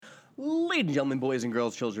Ladies and gentlemen, boys and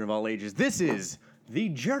girls, children of all ages, this is the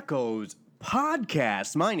Jerkos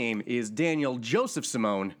Podcast. My name is Daniel Joseph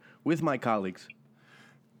Simone with my colleagues.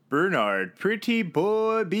 Bernard, Pretty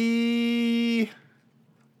Boy B.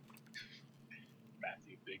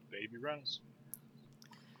 Matthew, Big Baby Reynolds.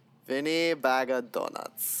 Vinny Bag of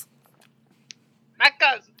Donuts. My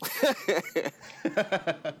cousin.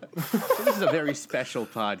 So this is a very special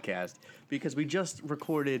podcast because we just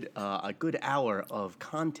recorded a good hour of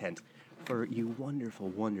content for you wonderful,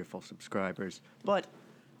 wonderful subscribers. But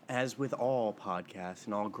as with all podcasts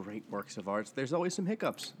and all great works of art, there's always some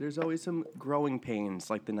hiccups. There's always some growing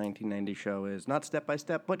pains, like the 1990 show is. Not step by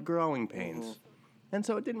step, but growing pains. And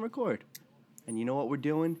so it didn't record. And you know what we're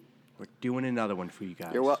doing? We're doing another one for you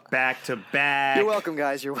guys. Back to back. You're welcome,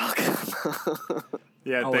 guys. You're welcome.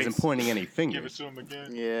 Yeah, I wasn't pointing any Give it fingers. to him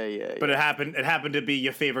again. yeah. But it happened to be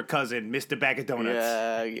your favorite cousin, Mr. Bag of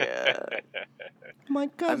Donuts. Yeah. My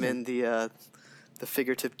cousin. I'm in the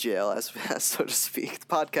figurative jail, as so to speak, the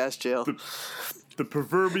podcast jail. The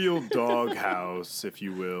proverbial doghouse, if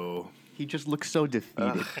you will. He just looks so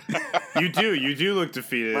defeated. You do look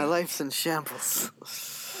defeated. My life's in shambles.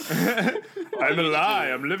 I'm a lie.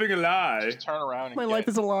 I'm living a lie. Just turn around and My life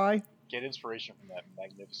is a lie. get inspiration from that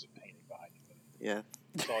magnificent painting behind you. Yeah.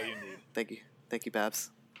 That's all you need. Thank you,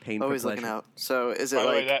 Babs. Pain for Always pleasure. looking out. So is it By the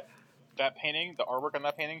like? way, that painting, the artwork on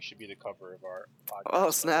that painting should be the cover of our podcast.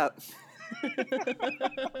 Oh snap!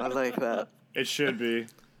 I like that. It should be.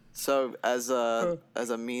 So as a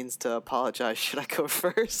means to apologize, should I go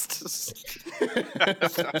first?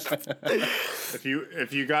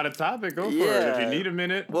 If you got a topic, go for it. Yeah. If you need a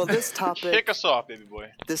minute. Well, this Kick topic us off, baby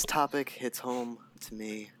boy. hits home to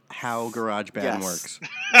me. How GarageBand Yes. works.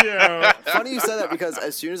 Yeah. Funny you said that because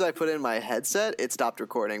as soon as I put in my headset, it stopped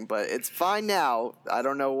recording. But it's fine now. I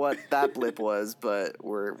don't know what that blip was, but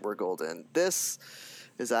we're golden. This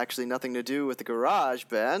is actually nothing to do with the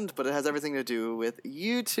GarageBand, but it has everything to do with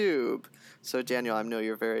YouTube. So Daniel, I know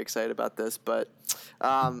you're very excited about this, but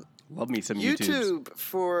Love me some YouTubes. YouTube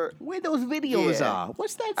for Where those videos Yeah. are?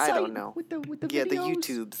 What's that I site? don't know. With the yeah, the videos?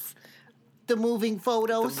 YouTubes. The moving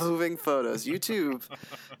photos. The moving photos. YouTube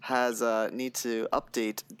has need to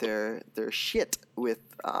update their shit with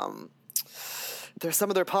there's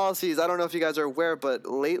some of their policies. I don't know if you guys are aware, but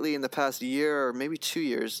lately in the past year or maybe 2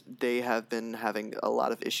 years, they have been having a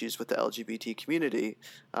lot of issues with the LGBT community.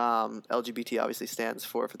 LGBT obviously stands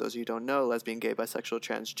for those of you who don't know, lesbian, gay, bisexual,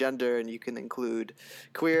 transgender, and you can include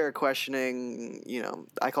queer, questioning,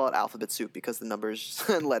 I call it alphabet soup because the numbers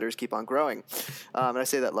and letters keep on growing. And I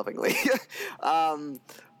say that lovingly.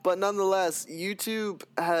 But nonetheless, YouTube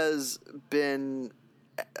has been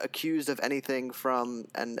accused of anything from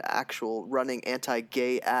an actual running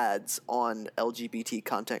anti-gay ads on LGBT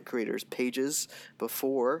content creators' pages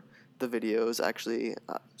before the videos actually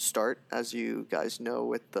start. As you guys know,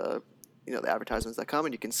 with the advertisements that come,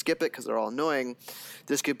 and you can skip it because they're all annoying.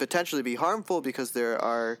 This could potentially be harmful because there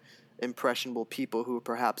are impressionable people who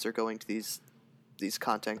perhaps are going to these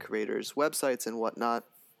content creators' websites and whatnot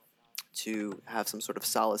to have some sort of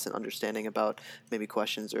solace and understanding about maybe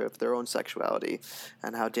questions or of their own sexuality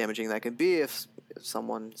and how damaging that can be if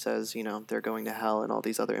someone says, they're going to hell and all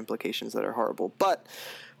these other implications that are horrible. But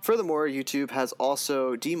furthermore, YouTube has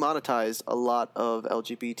also demonetized a lot of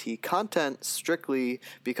LGBT content strictly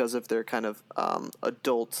because of their kind of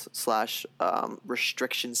adult /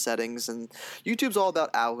 restriction settings. And YouTube's all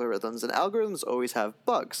about algorithms, and algorithms always have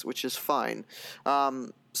bugs, which is fine.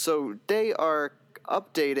 So they are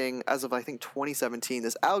updating, as of I think 2017,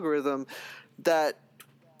 this algorithm that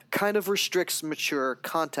kind of restricts mature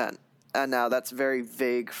content. And now that's very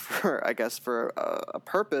vague for a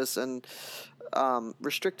purpose, and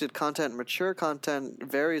restricted content, mature content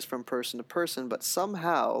varies from person to person, but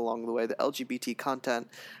somehow along the way the LGBT content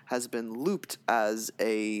has been looped as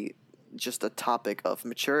just a topic of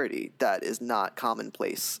maturity that is not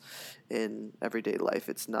commonplace in everyday life.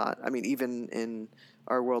 It's not, even in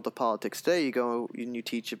our world of politics today, you go and you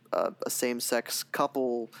teach a same-sex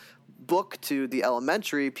couple book to the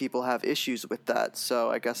elementary, people have issues with that. So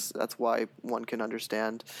I guess that's why one can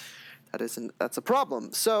understand that's a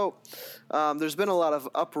problem. So there's been a lot of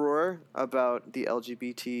uproar about the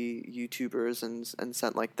LGBT YouTubers and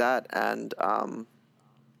sent like that. And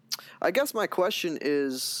I guess my question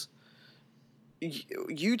is,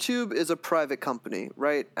 YouTube is a private company,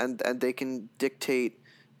 right? And they can dictate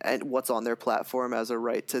and what's on their platform as a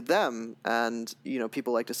right to them. And,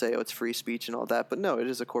 people like to say, it's free speech and all that, but no, it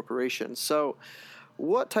is a corporation. So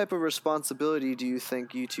what type of responsibility do you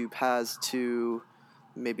think YouTube has to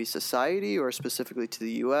maybe society or specifically to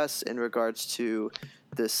the U.S. in regards to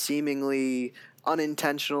the seemingly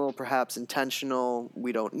unintentional, perhaps intentional,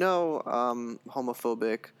 we don't know,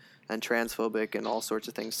 homophobic and transphobic and all sorts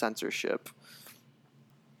of things, censorship.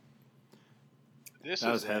 That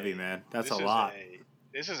was heavy, man. That's a this is lot.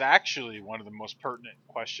 This is actually one of the most pertinent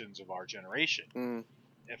questions of our generation. Mm.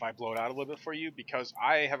 If I blow it out a little bit for you, because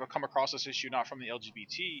I have come across this issue not from the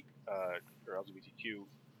LGBT or LGBTQ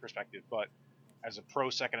perspective, but as a pro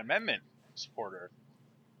Second Amendment supporter,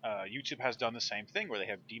 YouTube has done the same thing where they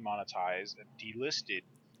have demonetized and delisted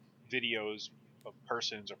videos of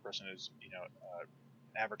persons or personas,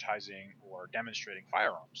 advertising or demonstrating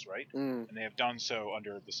firearms, right? Mm. And they have done so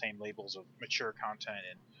under the same labels of mature content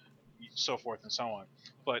and so forth and so on.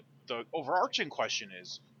 But the overarching question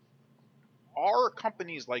is, are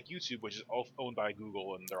companies like YouTube, which is owned by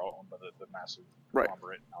Google and they're all owned by the massive Right.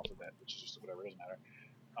 conglomerate Alphabet, which is just whatever, it doesn't matter,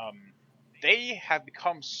 they have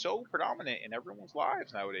become so predominant in everyone's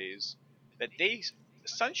lives nowadays that they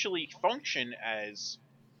essentially function as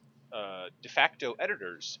de facto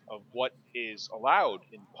editors of what is allowed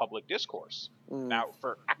in public discourse. Mm. Now,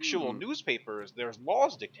 for actual newspapers, there's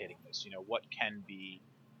laws dictating this, what can be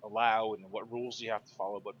allowed and what rules you have to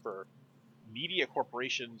follow. But for media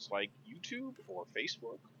corporations like YouTube or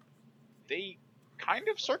Facebook, they kind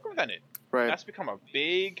of circumvent it. Right. And that's become a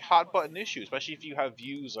big hot button issue, especially if you have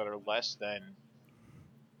views that are less than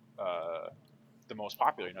the most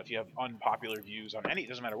popular. If you have unpopular views on any, it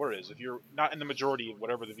doesn't matter what it is. If you're not in the majority of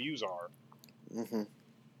whatever the views are. Mm-hmm.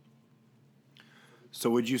 So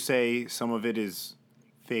would you say some of it is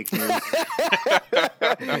fake news?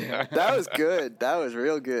 That was good. That was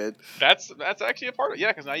real good. That's actually a part of it. Yeah,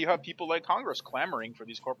 because now you have people like Congress clamoring for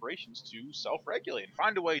these corporations to self-regulate and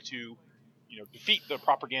find a way to, defeat the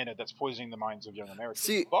propaganda that's poisoning the minds of young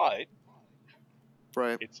Americans. But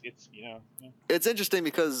right. It's yeah. It's interesting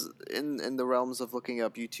because in the realms of looking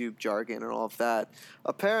up YouTube jargon and all of that,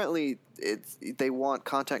 apparently they want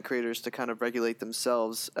content creators to kind of regulate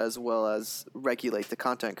themselves as well as regulate the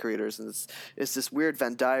content creators, and it's this weird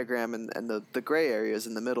Venn diagram and the gray areas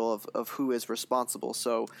in the middle of who is responsible.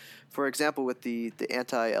 So, for example, with the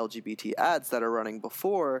anti-LGBT ads that are running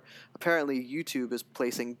before, apparently YouTube is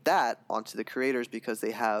placing that onto the creators because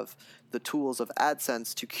they have the tools of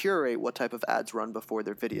AdSense to curate what type of ads run before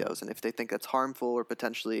their videos. And if they think that's harmful or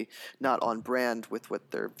potentially not on brand with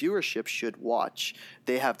what their viewership should watch,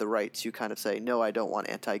 they have the right to kind of say, no, I don't want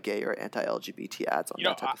anti-gay or anti-LGBT ads on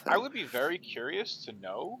that type of thing. I would be very curious to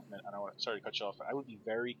know, and sorry to cut you off, I would be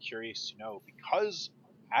very curious to know, because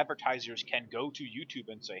advertisers can go to YouTube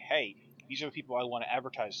and say, hey, these are the people I want to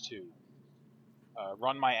advertise to.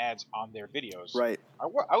 Run my ads on their videos. Right. I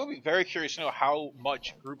would be very curious to know how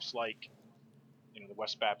much groups like, the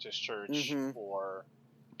West Baptist Church or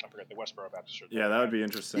I forget the Westboro Baptist Church. Yeah, that would be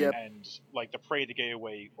interesting. Yep. And like the Pray the Gay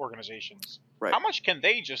Away organizations. Right. How much can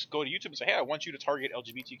they just go to YouTube and say, hey, I want you to target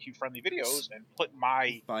LGBTQ friendly videos and put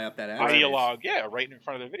my Buy up that ad. ideologue, right in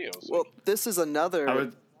front of the videos. Well, this is another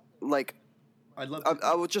I'd love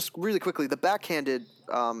I would just really quickly, the backhanded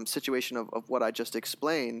situation of what I just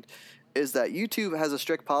explained is that YouTube has a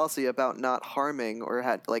strict policy about not harming or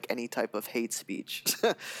had any type of hate speech.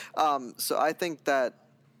 So I think that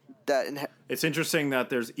it's interesting that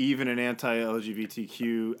there's even an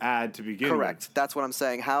anti-LGBTQ ad to begin correct. with. That's what I'm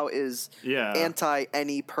saying. How is Yeah. anti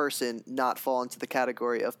any person not fall into the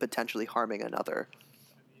category of potentially harming another?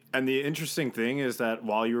 And the interesting thing is that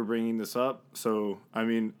while you were bringing this up, so I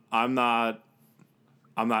mean, I'm not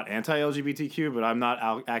anti-LGBTQ, but I'm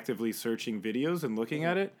not actively searching videos and looking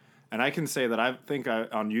at it. And I can say that I think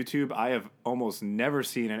on YouTube, I have almost never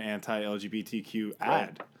seen an anti-LGBTQ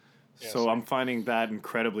ad. Yeah, so same. I'm finding that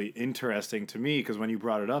incredibly interesting to me, because when you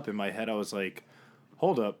brought it up in my head, I was like,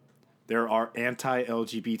 hold up, there are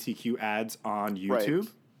anti-LGBTQ ads on YouTube?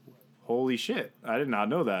 Right. Holy shit, I did not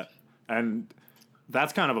know that. And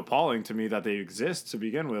that's kind of appalling to me that they exist to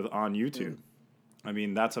begin with on YouTube. I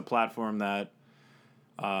mean, that's a platform that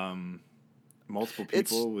multiple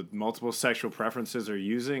people with multiple sexual preferences are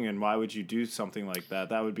using, and why would you do something like that?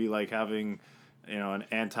 That would be like having, an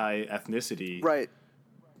anti-ethnicity. Right.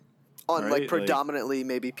 On Right, predominantly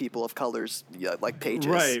maybe people of colors,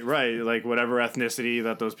 pages. Right. Like whatever ethnicity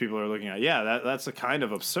that those people are looking at. Yeah, that's a kind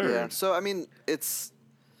of absurd. Yeah. So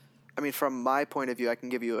from my point of view, I can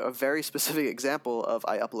give you a very specific example of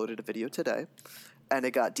I uploaded a video today, and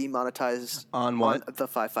it got demonetized On what? On the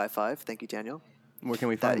 555. Thank you, Daniel. Where can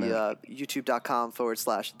we find that?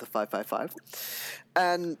 YouTube.com/the555.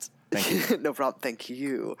 And Thank you. no problem. Thank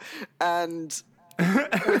you. And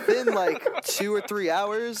within like 2 or 3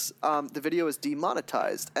 hours, the video is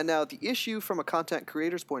demonetized. And now the issue from a content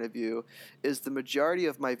creator's point of view is the majority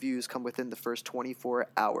of my views come within the first 24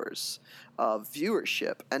 hours of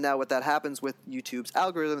viewership. And now what that happens with YouTube's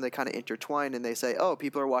algorithm, they kind of intertwine and they say, oh,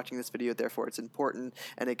 people are watching this video, therefore it's important,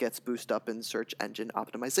 and it gets boosted up in search engine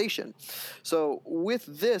optimization. So with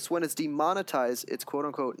this, when it's demonetized, it's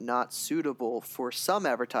quote-unquote not suitable for some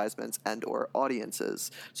advertisements and or audiences.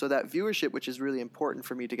 So that viewership, which is really important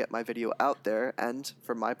for me to get my video out there and,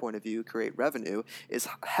 from my point of view, create revenue, is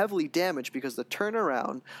heavily damaged because the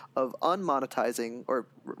turnaround of unmonetizing, or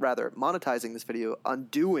rather monetizing this video,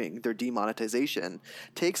 undoing their demonetization,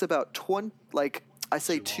 takes about 2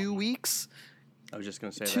 weeks. I was just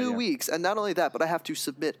going to say 2 weeks, and not only that, but I have to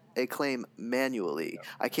submit a claim manually.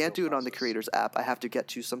 I can't do it on the creator's app. I have to get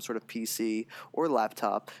to some sort of PC or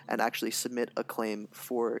laptop and actually submit a claim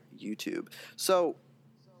for YouTube. So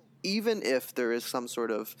even if there is some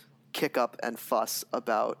sort of kick up and fuss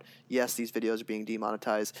about, yes, these videos are being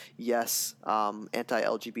demonetized, yes,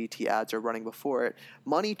 anti-LGBT ads are running before it,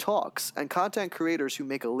 money talks, and content creators who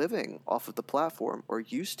make a living off of the platform, or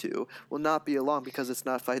used to, will not be along because it's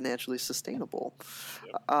not financially sustainable.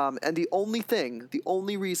 And the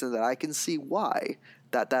only reason that I can see why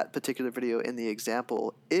that particular video in the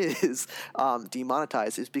example is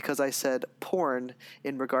demonetized is because I said porn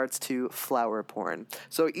in regards to flower porn.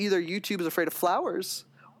 So either YouTube is afraid of flowers,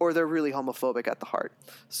 or they're really homophobic at the heart.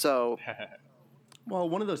 So, well,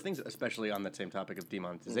 one of those things, especially on that same topic of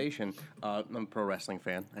demonetization, I'm a pro wrestling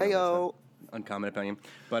fan. I know Heyo. that's an uncommon opinion,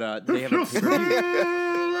 but they have a pay-per-view.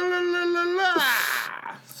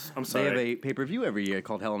 I'm sorry. They have a pay-per-view every year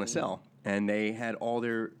called Hell in a Cell, and they had all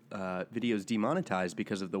their videos demonetized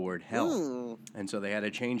because of the word hell, and so they had to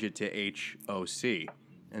change it to HOC.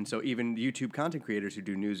 And so even YouTube content creators who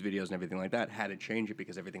do news videos and everything like that had to change it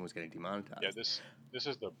because everything was getting demonetized. Yeah, this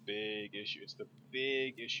is the big issue. It's the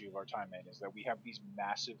big issue of our time, man, is that we have these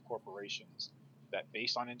massive corporations that,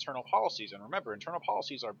 based on internal policies, and remember, internal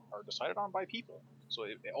policies are decided on by people. So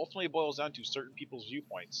it ultimately boils down to certain people's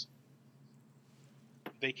viewpoints.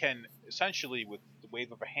 They can essentially, with the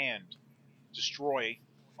wave of a hand, destroy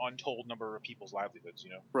untold number of people's livelihoods,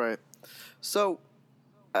 Right. So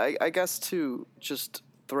I guess to just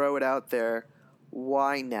throw it out there,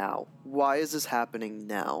 why now? Why is this happening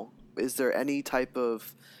now? Is there any type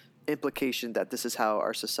of implication that this is how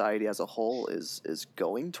our society as a whole is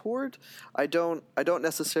going toward? I don't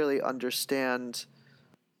necessarily understand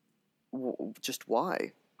just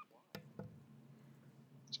why.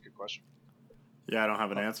 That's a good question. Yeah, I don't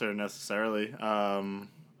have an answer necessarily. I'm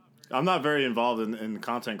not very involved in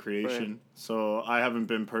content creation, Right. so I haven't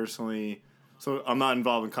been personally. So I'm not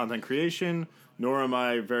involved in content creation, nor am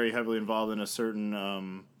I very heavily involved in a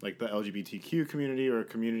certain like the LGBTQ community, or a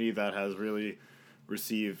community that has really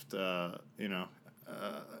received hate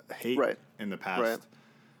Right. in the past.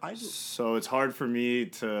 Right. So it's hard for me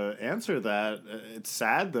to answer that. It's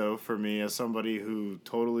sad though for me as somebody who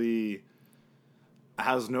totally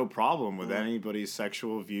has no problem with anybody's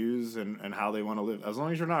sexual views and how they want to live. As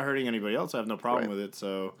long as you're not hurting anybody else, I have no problem with it.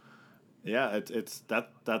 So yeah, it's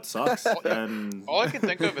that sucks. And All I can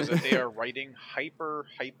think of is that they are writing hyper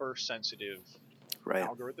sensitive Right.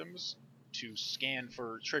 algorithms to scan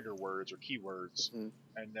for trigger words or keywords, and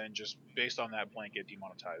then just based on that blanket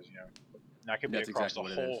demonetize. And that could be That's across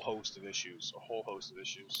exactly what a it whole is. host of issues.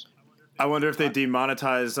 I wonder if they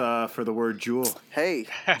demonetize for the word jewel, Hey,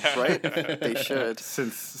 right? They should.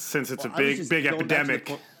 since it's Well, a I was big just big going back to the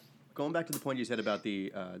epidemic. going back to the point you said about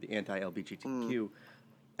the anti-LGBTQ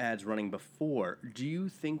ads running before, do you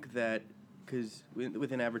think that, because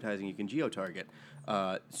within advertising you can geo-target,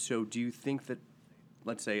 so do you think that,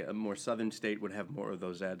 let's say, a more southern state would have more of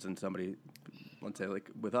those ads than somebody, let's say, like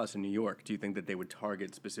with us in New York? Do you think that they would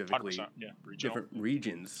target specifically 100%, yeah. Regional. different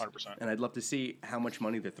regions? 100%. And I'd love to see how much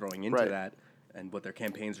money they're throwing into Right. that and what their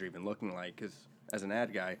campaigns are even looking like, because as an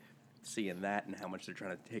ad guy, seeing that and how much they're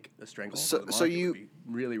trying to take a stranglehold So- of the so market you- would be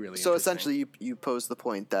really, really So interesting. essentially, you pose the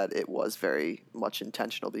point that it was very much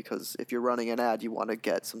intentional, because if you're running an ad, you want to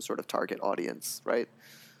get some sort of target audience, right?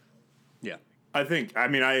 Yeah. I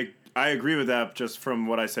agree with that just from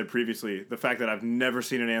what I said previously. The fact that I've never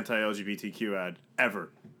seen an anti-LGBTQ ad ever.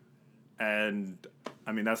 And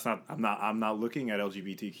I mean, I'm not looking at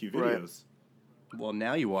LGBTQ Right. videos. Well,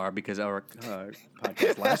 now you are, because our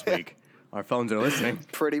podcast last week, our phones are listening.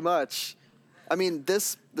 Pretty much. I mean,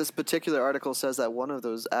 this particular article says that one of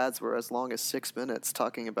those ads were as long as 6 minutes,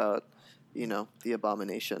 talking about, the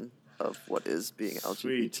abomination of what is being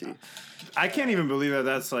LGBT. Sweet. I can't even believe that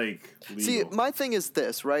that's like legal. See, my thing is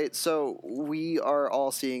this, right? So we are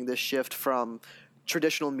all seeing this shift from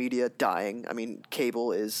traditional media dying. I mean,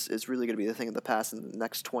 cable is really going to be the thing of the past in the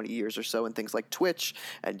next 20 years or so, and things like Twitch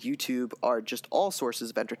and YouTube are just all sources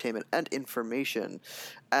of entertainment and information.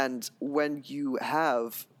 And when you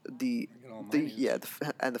have and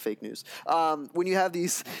the fake news, when you have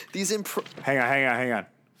these Hang on.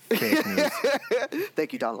 Fake news.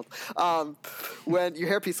 Thank you, Donald. When your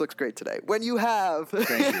hairpiece looks great today. When you have,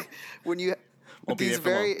 Thank you. when you Won't be these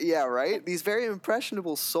there for very long. these very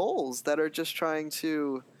impressionable souls that are just trying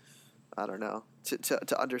to, I don't know,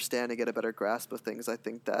 to understand and get a better grasp of things. I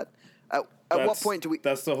think that at what point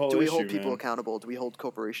That's the whole do we issue, hold people man. accountable? Do we hold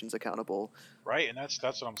corporations accountable? Right, and that's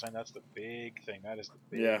what I'm saying. That's the big thing. That is the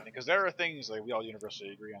big Yeah. thing. Because there are things like we all universally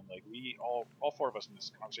agree on. Like we all four of us in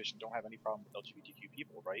this conversation don't have any problem with LGBTQ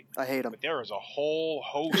people, right? I hate them. But there is a whole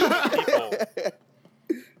host of people,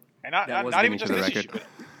 and That was not Vinny even just for the this record. issue,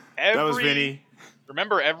 but every. That was Vinny.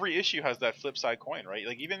 Remember, every issue has that flip side coin, right?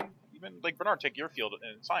 Like even like Bernard, take your field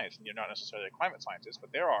in science, and you're not necessarily a climate scientist,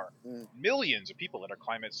 but there are millions of people that are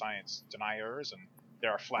climate science deniers, and there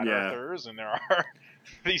are flat earthers, and there are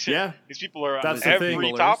these people are That's on the every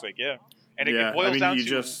thing. topic, and it Yeah, boils I mean, down you to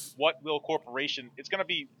just- what will corporation? It's going to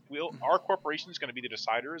be will our corporations going to be the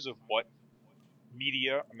deciders of what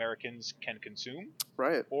media Americans can consume,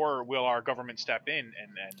 Right. or will our government step in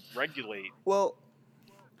and regulate? Well,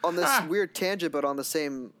 on this weird tangent, but on the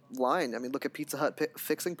same line, I mean, look at Pizza Hut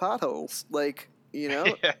fixing potholes. Like, you know,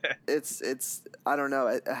 it's I don't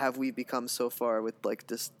know. Have we become so far with like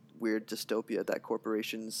this weird dystopia that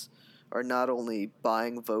corporations are not only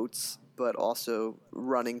buying votes but also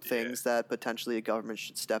running things that potentially a government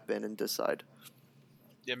should step in and decide?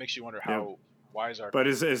 Yeah, it makes you wonder how wise our But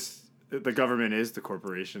is the government is the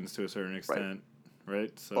corporations to a certain extent,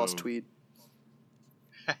 right? So Boss tweet.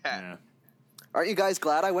 Yeah. Aren't you guys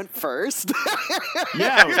glad I went first?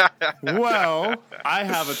 Yeah. Well, I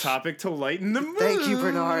have a topic to lighten the mood. Thank you,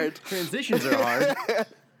 Bernard. Transitions are hard.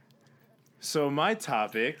 So my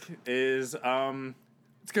topic is it's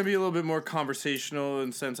gonna be a little bit more conversational,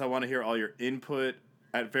 and since I want to hear all your input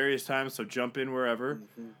at various times, so jump in wherever.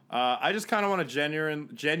 I just kind of want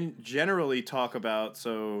to generally talk about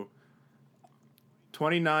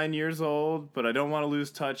 29 years old, but I don't want to lose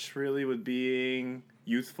touch really with being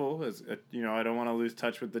youthful. As you know, I don't want to lose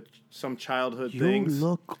touch with some childhood things.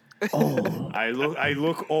 look old. I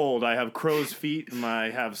look old. I have crow's feet, and I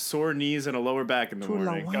have sore knees and a lower back in the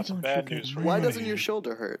morning. got some bad news for you. Why doesn't your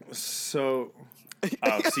shoulder hurt? So,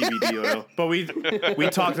 CBD oil. But we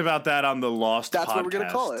talked about that on the Lost That's podcast. what we're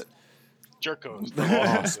gonna call it. Jerkos.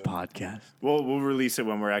 Lost podcast. We'll release it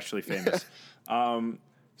when we're actually famous.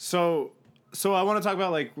 So I want to talk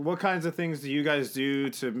about like what kinds of things do you guys do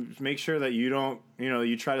to make sure that you don't,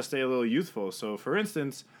 you try to stay a little youthful. So for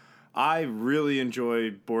instance, I really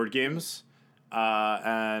enjoy board games,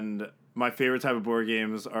 and my favorite type of board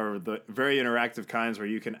games are the very interactive kinds where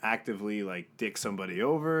you can actively like dick somebody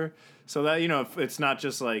over, so that if it's not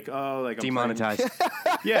just like I'm Demonetized.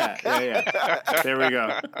 Yeah. There we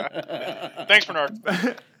go. Thanks, Bernard.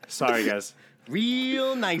 Sorry, guys.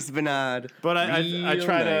 Real nice, Bernard. But I Real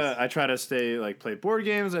try nice. to play board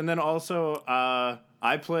games, and then also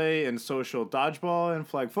I play in social dodgeball and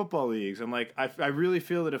flag football leagues, and like I really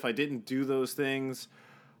feel that if I didn't do those things,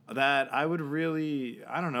 that I would really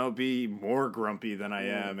be more grumpy than I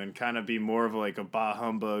am, and kind of be more of like a bah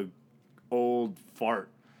humbug old fart,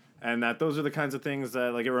 and that those are the kinds of things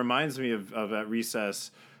that like it reminds me of at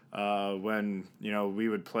recess when we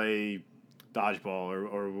would play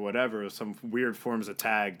dodgeball or whatever, some weird forms of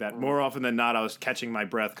tag that more often than not I was catching my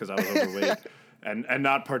breath because I was overweight and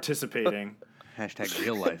not participating. Hashtag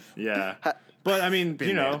real life. Yeah. But I mean,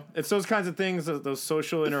 there. it's those kinds of things, those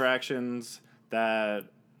social interactions that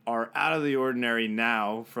are out of the ordinary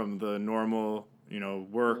now from the normal,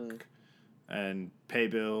 work and pay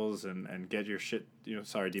bills and get your shit,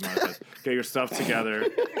 demonetized, get your stuff together.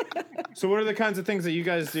 So what are the kinds of things that you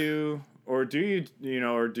guys do, or do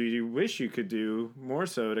you wish you could do more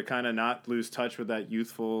so to kind of not lose touch with that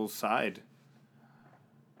youthful side?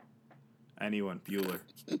 Anyone?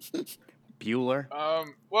 Bueller.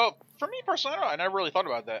 Well, for me personally, I never really thought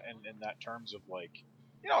about that in that terms of like,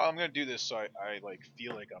 I'm gonna do this so I like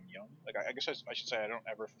feel like I'm young. Like I guess I should say I don't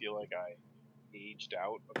ever feel like I aged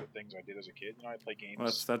out of the things I did as a kid. I play games.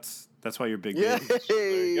 Well, that's why you're big. Yeah. baby.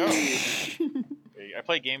 There you go. I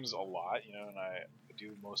play games a lot, and I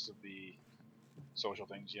do most of the social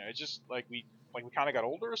things. It's just like we kind of got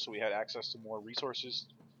older, so we had access to more resources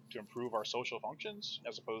to improve our social functions,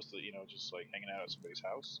 as opposed to just like hanging out at somebody's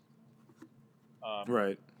house.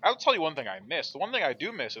 Right. I'll tell you one thing I miss. The one thing I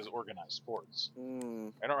do miss is organized sports.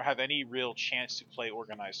 I don't have any real chance to play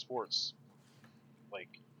organized sports, like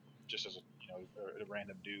just as a a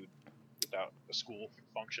random dude without a school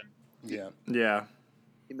function. Yeah. Yeah.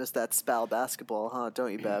 You missed that SPAL basketball, huh?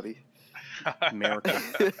 Don't you, Babby? America.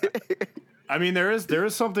 I mean, there is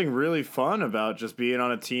something really fun about just being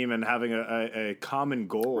on a team and having a common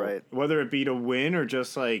goal, Right. whether it be to win or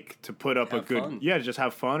just like to put up Have a good, fun. just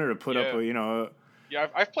have fun or to put up a. Yeah,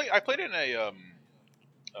 I played in a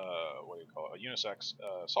what do you call it? A unisex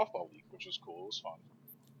softball league, which was cool. It was fun.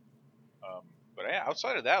 But yeah,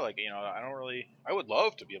 outside of that, like I don't really. I would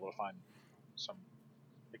love to be able to find some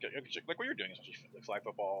like what you're doing, especially like flag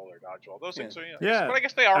football or dodgeball. Those things are Yeah. But I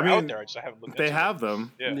guess they are I mean, out there. I just haven't looked. They into have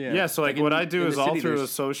them. them. Yeah. Yeah, so like in- what I do in is the all city, through a there's-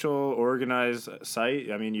 social organized site.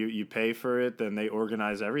 I mean, you pay for it, then they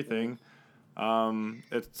organize everything.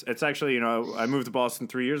 It's actually I moved to Boston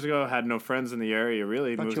 3 years ago. Had no friends in the area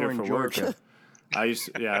really. Thought Moved you were here in for work. Georgia.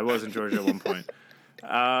 I was in Georgia at one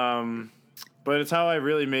point. But it's how I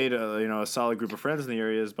really made a solid group of friends in the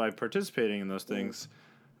area is by participating in those things.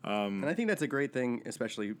 And I think that's a great thing,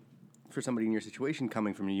 especially for somebody in your situation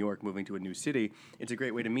coming from New York, moving to a new city. It's a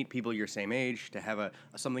great way to meet people your same age, to have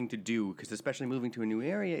something to do, because especially moving to a new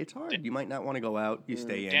area, it's hard. You might not want to go out. You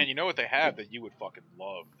stay in. Dan, you know what they have that you would fucking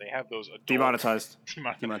love? They have those adult Demonetized.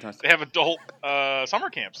 Demonetized. They have adult summer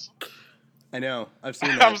camps. I know. I've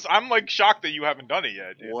seen that. I'm like shocked that you haven't done it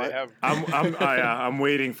yet, dude. What? They have. I'm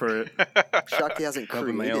waiting for it. Shocked he hasn't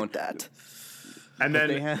Rubbing my own. created that. And But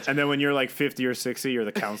they then have- and then when you're like 50 or 60, you're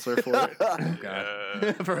the counselor for it. Oh,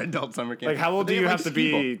 God. For adult summer camp. Like how old But do they you like have to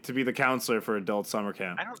skee-ball. be to be the counselor for adult summer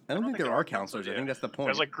camp? I don't think there are counselors. I think that's the point.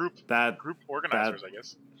 There's like group organizers, I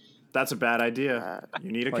guess. That's a bad idea.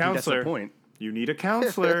 You need a Well, I think that's the counselor. point. You need a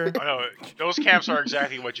counselor. I know those camps are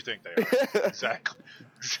exactly what you think they are.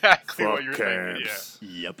 Exactly what you're thinking.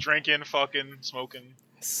 Yeah. Yep. Drinking, fucking, smoking.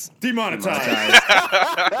 Demonetized.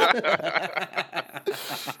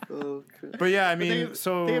 Okay. But yeah, I They mean, have,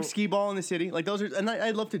 so they have skee ball in the city. Like those are, and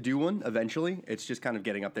I'd love to do one eventually. It's just kind of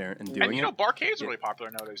getting up there and doing And it. barcades are really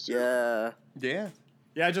popular nowadays too. Yeah. Yeah.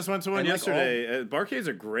 yeah, I just went to one And, like, yesterday. Barcades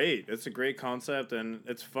are great. It's a great concept and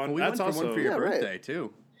it's fun. Well, we That's went for also one for your Yeah, right. birthday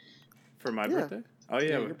too. for my Yeah. birthday. Oh yeah,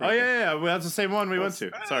 your oh birthday. yeah. Well, that's the same one we went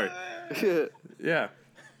to. Sorry. Yeah,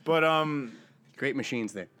 but Great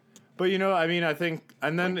machines there. But I mean, I think,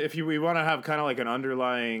 and then if we want to have kind of like an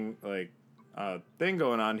underlying like thing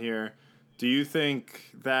going on here, do you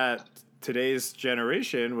think that today's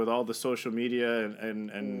generation, with all the social media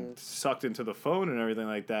and sucked into the phone and everything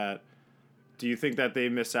like that, do you think that they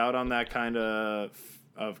miss out on that kind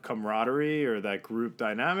of camaraderie or that group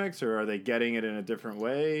dynamics, or are they getting it in a different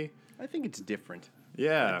way? I think it's different.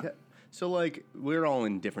 Yeah. So like we're all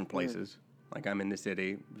in different places. Like I'm in the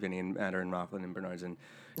city, Vinny and Matt are in Rockland and Bernard's in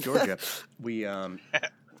Georgia. We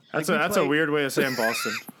That's we a play- weird way of saying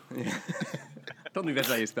Boston. don't think that's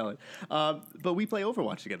how you spell it. But we play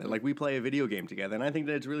Overwatch together. Like we play a video game together, and I think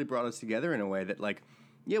that it's really brought us together in a way that like,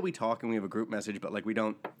 yeah, we talk and we have a group message, but like we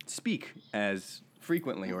don't speak as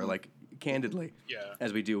frequently or like candidly Yeah.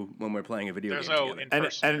 as we do when we're playing a video There's game no together.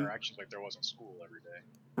 in-person And- interactions like there was in school every day.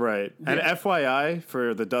 Right. And Yeah. FYI,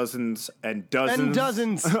 for the dozens and dozens,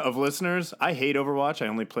 dozens. of listeners, I hate Overwatch. I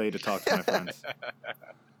only play to talk to my friends.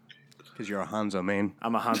 Because you're a Hanzo main.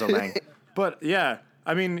 I'm a Hanzo Mang. But yeah,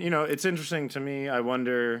 I mean, it's interesting to me. I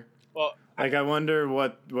wonder, Well, I wonder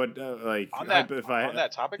what like, on that if I, on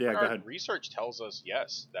that topic, yeah, go Bernard, ahead. research tells us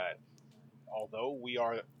yes that although we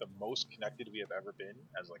are the most connected we have ever been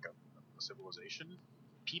as like a civilization,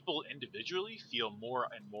 people individually feel more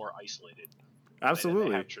and more isolated than they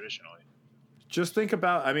Absolutely. have traditionally. Just think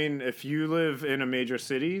about, I mean, if you live in a major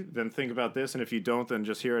city, then think about this. And if you don't, then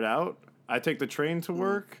just hear it out. I take the train to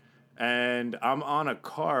work, and I'm on a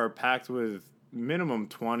car packed with minimum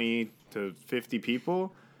 20 to 50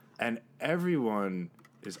 people, and everyone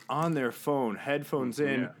is on their phone, headphones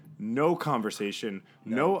in, Yeah. no conversation,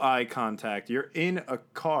 no eye contact. You're in a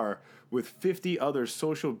car with 50 other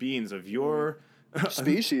social beings of your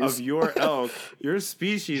Species. of your elk, your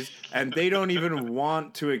species, and they don't even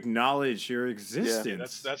want to acknowledge your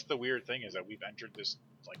existence. That's the weird thing is that we've entered this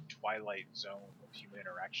like twilight zone of human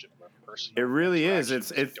interaction where personal It really is.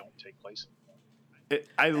 interactions It's- don't take place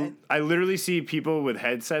anymore. I literally see people with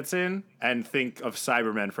headsets in and think of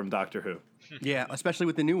Cybermen from Doctor Who. Yeah, especially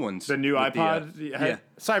with the new ones. The new With iPod, yeah,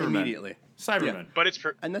 Cybermen. immediately. Cybermen. But it's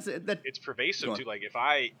And that's that. it's pervasive Go on. too. Like if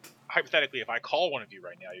I hypothetically if I call one of you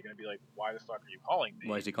right now, you're gonna be like, "Why the fuck are you calling me?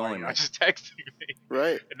 Why is he are calling you me?" not just texting me?"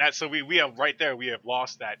 Right. And that's so we have right there we have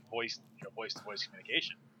lost that voice to voice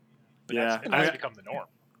communication. But Yeah, that's I- become the norm.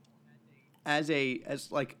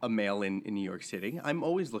 as like a male in New York City, I'm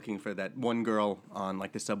always looking for that one girl on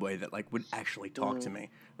like the subway that like would actually talk to me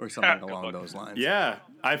or something along those lines. Yeah,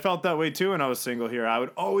 I felt that way too when I was single here. I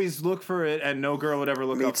would always look for it, and no girl would ever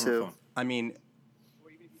look Me up from her too. phone. I mean,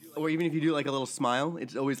 or even if you do like a little smile,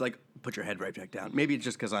 it's always like put your head right back down. Maybe it's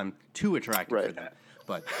just because I'm too attractive for Right. that.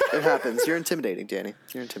 But It happens. You're intimidating, Danny.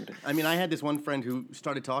 You're intimidating. I mean, I had this one friend who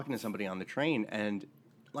started talking to somebody on the train, and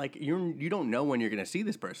like you don't know when you're gonna see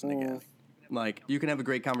this person again. Like you can have a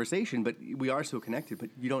great conversation, but we are so connected. But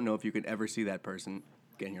you don't know if you could ever see that person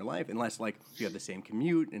again in your life, unless like you have the same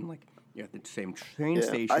commute and like you have the same train Yeah,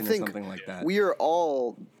 station I or think something like that. we are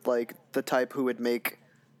all like the type who would make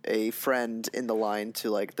a friend in the line to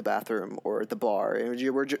like the bathroom or the bar. And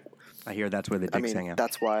I hear that's where the I dicks hang mean, out.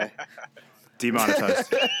 that's why.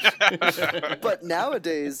 Demonetized. But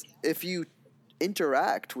nowadays, if you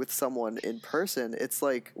interact with someone in person, it's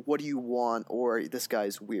like, what do you want? Or this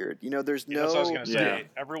guy's weird. You know, there's Yeah, that's what I was no. gonna say.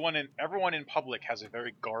 Everyone in public has a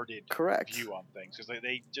very guarded Correct. view on things because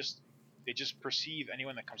they just perceive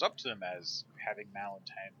anyone that comes up to them as having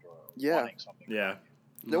malintent or Yeah. wanting something. Yeah.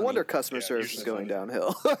 No Money. wonder customer Yeah, service is usually going money.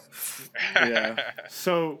 downhill. Yeah.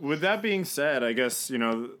 So with that being said, I guess, you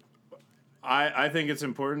know, I think it's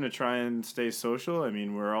important to try and stay social. I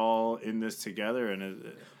mean, we're all in this together,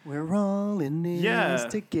 and We're all in this Yeah.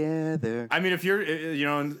 together. I mean, if you're, you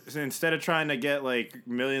know, instead of trying to get like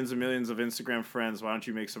millions and millions of Instagram friends, why don't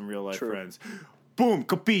you make some real life True. friends? Boom,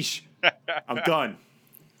 capiche. I'm done.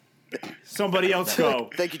 Somebody else go.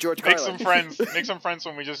 Thank you, George Make Carlin. some friends. Make some friends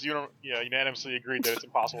when we just unanimously agreed that it's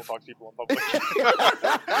impossible to talk to people in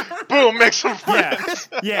public. Boom! Make some friends.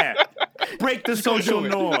 Yeah, yeah. Break the social do it.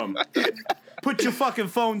 norm. Put your fucking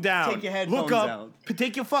phone down. Take your headphones Look up. out.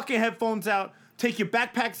 Take your fucking headphones out. Take your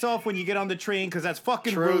backpacks off when you get on the train, because that's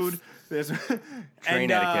fucking Truth. rude. There's-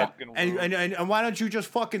 Train etiquette. Fucking And, rude. and why don't you just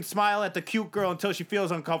fucking smile at the cute girl until she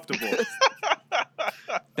feels uncomfortable?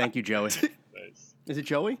 Thank you, Joey. Nice. Is it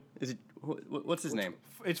Joey? Is it what's his name?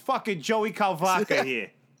 It's fucking Joey Calvaca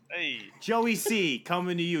here. Hey. Joey C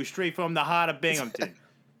coming to you straight from the heart of Binghamton.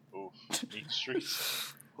 Oof. Mean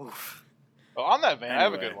streets. Well, on that vein, I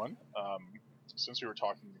have a good Anyway. one. Since we were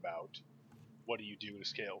talking about what do you do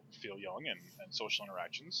to feel young and social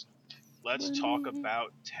interactions, let's talk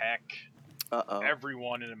about tech. Uh-oh.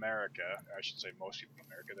 Everyone in America, I should say most people in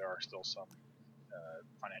America, there are still some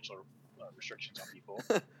financial restrictions on people.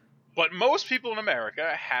 But most people in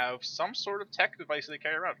America have some sort of tech device they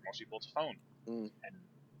carry around. For most people, it's a phone. Mm. And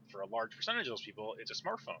for a large percentage of those people, it's a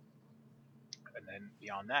smartphone. And then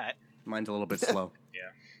beyond that, Mine's a little bit slow.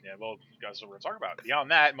 yeah, well, that's what we're going to talk about.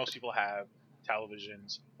 Beyond that, most people have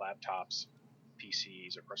televisions, laptops,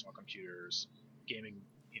 PCs, or personal computers, gaming,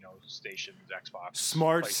 stations, Xbox,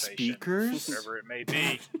 Smart PlayStation, speakers? whatever it may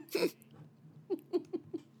be.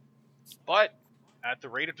 But at the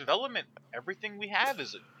rate of development, everything we have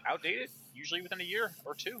is outdated, usually within a year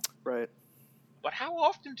or two. Right. But how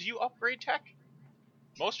often do you upgrade tech?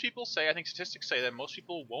 Most people say, I think statistics say that most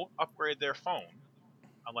people won't upgrade their phone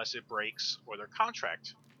unless it breaks or their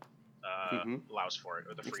contract allows for it,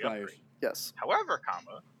 or the free Expires. upgrade. Yes. However,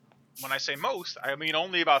 when I say most, I mean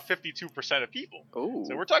only about 52% of people. Oh.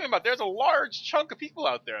 So we're talking about there's a large chunk of people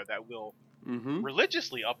out there that will Mm-hmm.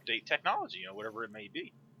 religiously update technology, whatever it may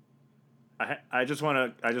be. I just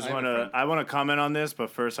want to comment on this, but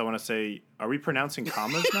first I want to say, are we pronouncing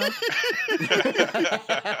commas now?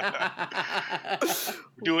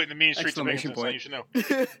 We do it in the mean streets of Exclamation Binghamton, so point. you should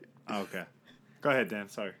know. Okay. Go ahead, Dan.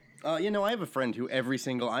 Sorry. I have a friend who every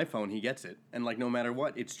single iPhone he gets it, and like no matter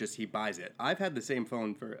what, it's just he buys it. I've had the same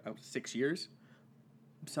phone for 6 years.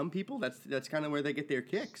 Some people, that's kind of where they get their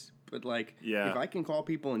kicks. But like, Yeah. if I can call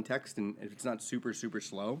people and text, and if it's not super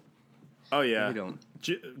slow, Oh yeah. I don't.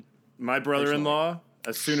 My brother-in-law,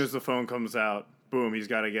 as soon as the phone comes out, boom, he's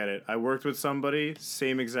got to get it. I worked with somebody,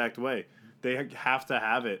 same exact way. They have to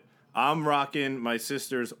have it. I'm rocking my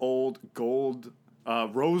sister's old gold,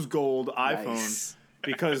 rose gold Nice. iPhone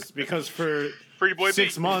because for Pretty boy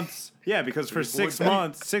 6 beat. months, yeah, because for Pretty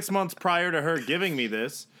boy 6 months prior to her giving me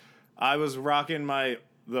this, I was rocking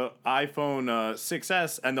the iPhone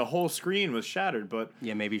 6S, and the whole screen was shattered. But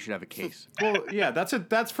Yeah, maybe you should have a case. well, yeah,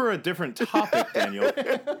 that's for a different topic, Daniel.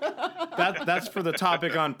 That's for the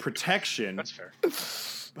topic on protection. That's fair.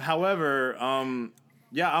 However,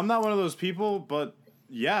 yeah, I'm not one of those people, but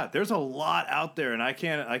yeah, there's a lot out there, and I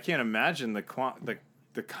can't imagine the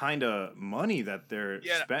kind of money that they're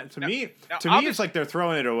Yeah, spent. To now- me, now it's obvious- like they're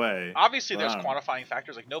throwing it away. Obviously, there's Wow. quantifying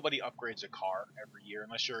factors. Like, nobody upgrades a car every year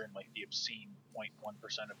unless you're in, like, the obscene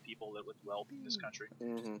 0.1% of people that live well in this country.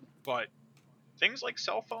 Mm-hmm. But things like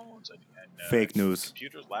cell phones and Fake news.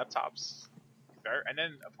 computers, laptops, And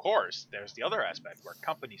then of course there's the other aspect where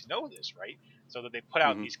companies know this, right? So that they put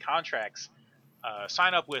out these contracts,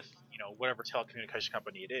 sign up with whatever telecommunication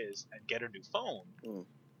company it is, and get a new phone.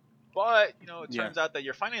 But it turns out that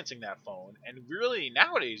you're financing that phone, and really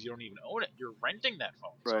nowadays you don't even own it. You're renting that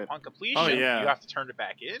phone. So Right. upon completion, you have to turn it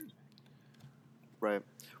back in. Right.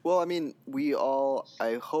 Well, I mean, we all,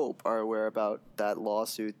 I hope, are aware about that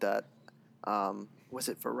lawsuit that, was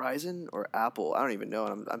it Verizon or Apple? I don't even know,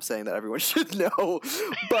 and I'm saying that everyone should know.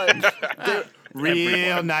 But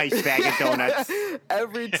real nice bag of donuts.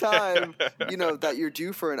 every time, that you're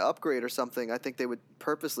due for an upgrade or something, I think they would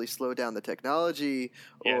purposely slow down the technology.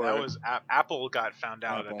 Yeah, or, that was Apple got found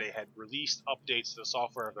out that they had released updates to the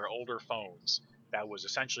software of their older phones that was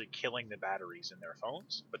essentially killing the batteries in their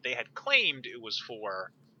phones, but they had claimed it was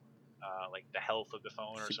for like the health of the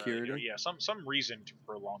phone or security. some reason to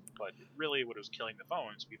prolong, but really what it was killing the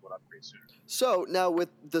phones, people would upgrade sooner. So now with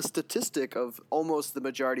the statistic of almost the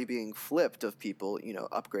majority being flipped of people,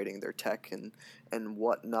 upgrading their tech and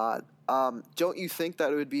whatnot, don't you think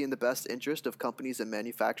that it would be in the best interest of companies and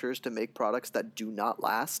manufacturers to make products that do not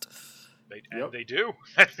last? They do.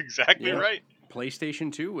 That's exactly right.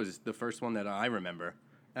 PlayStation 2 was the first one that I remember.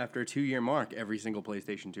 After a 2-year mark, every single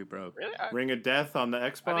PlayStation 2 broke. Really? Ring of Death on the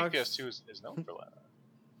Xbox. I think PS2 is known for that.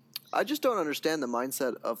 I just don't understand the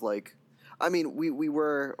mindset of we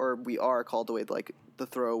are called away the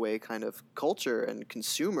throwaway kind of culture and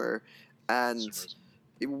consumer, and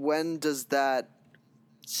when does that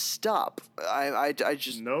stop? I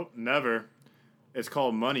just nope, never. It's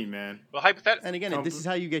called money, man. Well, hypothetically, and again, this is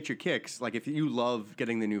how you get your kicks. Like if you love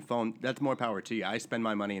getting the new phone, that's more power to you. I spend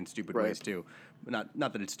my money in stupid ways too. Not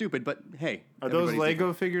that it's stupid, but hey, are those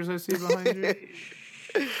Lego figures I see behind you?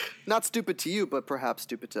 Not stupid to you, but perhaps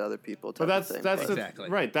stupid to other people. But that's exactly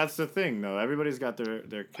right. That's the thing, though. Everybody's got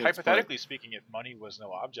their kicks. Hypothetically speaking, if money was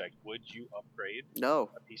no object, would you upgrade a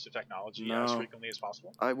piece of technology as frequently as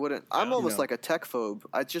possible? I wouldn't. I'm almost like a tech phobe.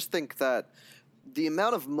 I just think that the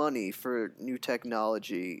amount of money for new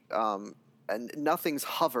technology, and nothing's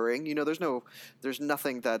hovering. There's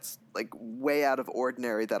nothing that's like way out of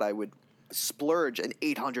ordinary that I would splurge an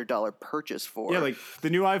 $800 purchase for. Yeah, like the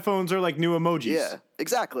new iPhones are like new emojis. Yeah,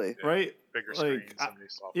 exactly. Yeah, right? Bigger screens.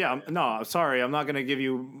 Sorry, I'm not gonna give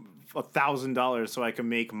you $1,000 so I can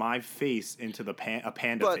make my face into a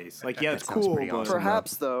panda face. Like, yeah, it's cool. Pretty awesome,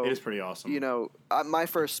 perhaps though, it is pretty awesome. My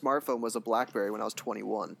first smartphone was a BlackBerry when I was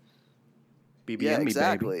 21. BBM Yeah, me,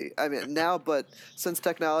 exactly. baby. I mean, now, but since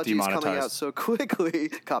technology is coming out so quickly,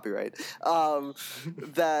 copyright,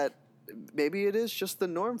 that maybe it is just the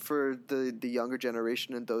norm for the younger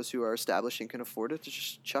generation, and those who are established and can afford it to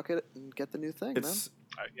just chuck it and get the new thing. It's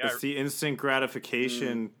the instant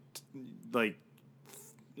gratification,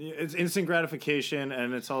 it's instant gratification,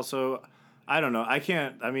 and it's also, I don't know,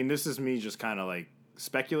 this is me just kind of like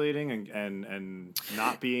speculating and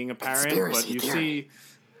not being a parent, but you see.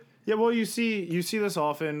 Yeah, well, you see this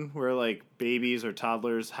often where like babies or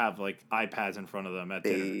toddlers have like iPads in front of them at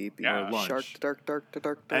dinner or lunch. Shark,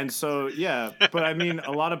 dark. And so, yeah, but I mean,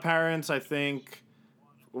 a lot of parents, I think,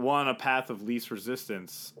 want a path of least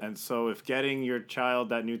resistance. And so if getting your child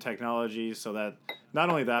that new technology so that,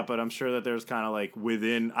 not only that, but I'm sure that there's kind of like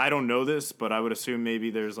within, I don't know this, but I would assume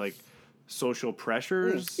maybe there's like social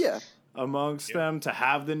pressures. Amongst them to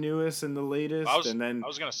have the newest and the latest. I was going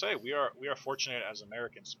to say, we are fortunate as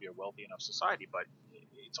Americans to be a wealthy enough society, but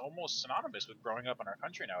it's almost synonymous with growing up in our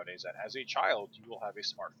country nowadays that as a child, you will have a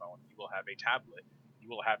smartphone, you will have a tablet, you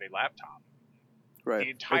will have a laptop. Right. The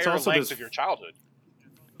entire length of your childhood.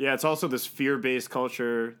 Yeah, it's also this fear-based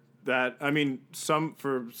culture that, I mean,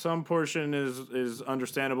 for some portion is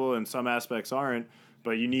understandable and some aspects aren't,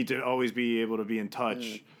 but you need to always be able to be in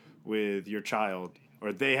touch with your child.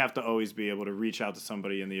 Or they have to always be able to reach out to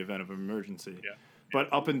somebody in the event of an emergency. Yeah.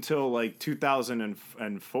 But up until like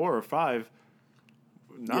 2004 or 5,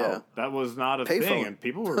 that was not a thing, and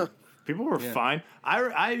people were fine.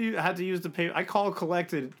 I had to use the pay. I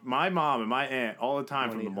collected my mom and my aunt all the time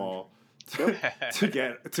from the mall to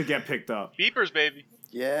get picked up. Beepers, baby.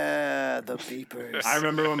 Yeah, the beepers. I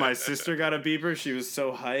remember when my sister got a beeper, she was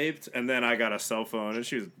so hyped, and then I got a cell phone, and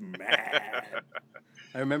she was mad.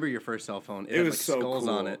 I remember your first cell phone. It was so skulls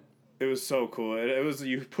cool. on it. It was so cool. It was,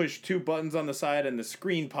 you push 2 buttons on the side and the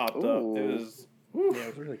screen popped up. It was it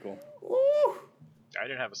was really cool. Woo. I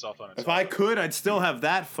didn't have a cell phone. If I could, I'd still have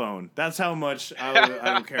that phone. That's how much I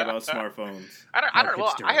don't care about smartphones. I don't know.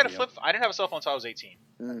 Well, I didn't have a cell phone until I was 18.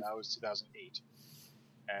 And that was 2008.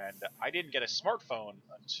 And I didn't get a smartphone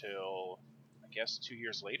until, I guess, 2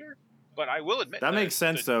 years later. But I will admit That makes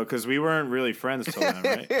sense though, because we weren't really friends till then,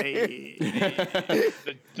 right? Hey,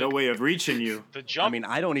 no way of reaching you. The jump. I mean,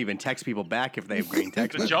 I don't even text people back if they have green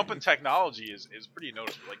text. The jump in technology is pretty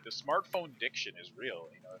noticeable. Like the smartphone addiction is real.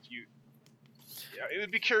 You know, it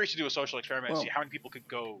would be curious to do a social experiment and see how many people could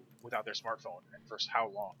go without their smartphone and for how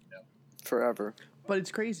long. You know? Forever. But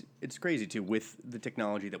it's crazy. It's crazy too with the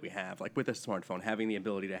technology that we have, like with a smartphone, having the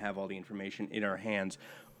ability to have all the information in our hands.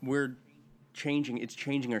 It's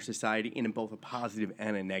changing our society in both a positive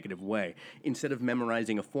and a negative way. Instead of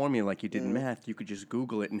memorizing a formula like you did in math, you could just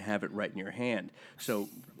Google it and have it right in your hand. So,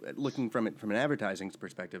 looking from an advertising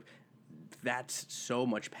perspective, that's so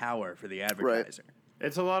much power for the advertiser. Right.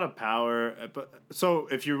 It's a lot of power. But so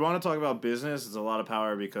if you want to talk about business, it's a lot of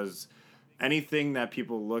power because anything that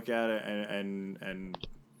people look at and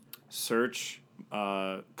search,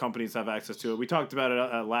 companies have access to it. We talked about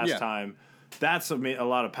it last time. That's a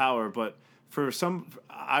lot of power, but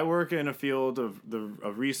I work in a field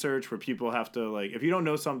of research where people have to, like, if you don't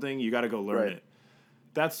know something, you got to go learn it.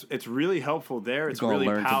 It's really helpful there. It's really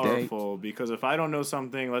powerful because if I don't know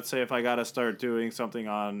something, let's say if I got to start doing something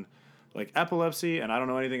on like epilepsy and I don't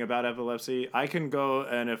know anything about epilepsy, I can go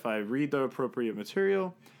and if I read the appropriate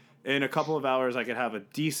material, in a couple of hours I could have a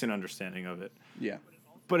decent understanding of it. Yeah.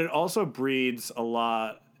 But it also breeds a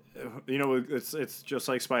lot. You know, it's just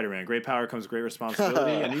like Spider-Man. Great power comes great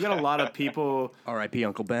responsibility, and you get a lot of people. R.I.P.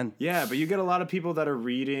 Uncle Ben. Yeah, but you get a lot of people that are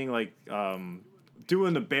reading, like,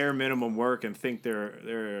 doing the bare minimum work and think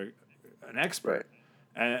they're an expert,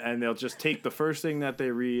 and they'll just take the first thing that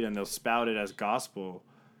they read and they'll spout it as gospel,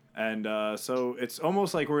 and so it's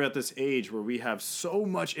almost like we're at this age where we have so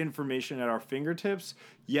much information at our fingertips,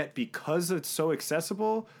 yet because it's so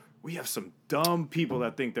accessible. We have some dumb people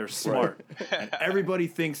that think they're smart. And everybody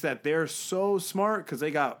thinks that they're so smart because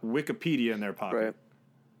they got Wikipedia in their pocket. Right.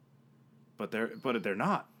 But they're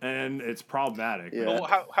not. And it's problematic. Yeah. Well,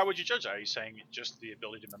 how would you judge that? Are you saying just the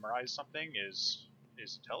ability to memorize something is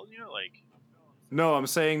intelligent? Like, no, I'm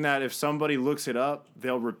saying that if somebody looks it up,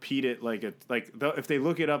 they'll repeat it if they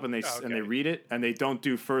look it up and they read it and they don't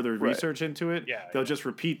do further research into it, they'll just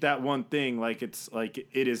repeat that one thing like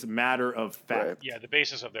it is matter of fact. Right. Yeah, the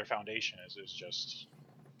basis of their foundation is just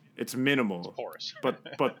it's minimal. It's porous.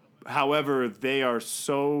 but however, they are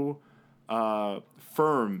so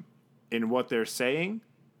firm in what they're saying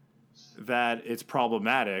that it's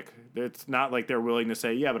problematic. It's not like they're willing to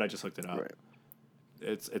say, yeah, but I just looked it up. Right.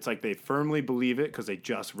 It's like they firmly believe it because they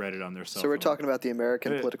just read it on their cell phone. So we're talking about the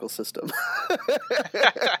American political system.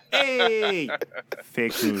 Hey!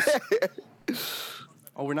 Fake news.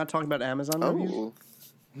 Oh, we're not talking about Amazon reviews? Oh.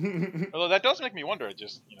 Although that does make me wonder,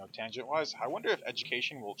 just, tangent-wise, I wonder if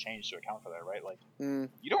education will change to account for that, right? Like, you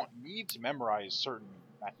don't need to memorize certain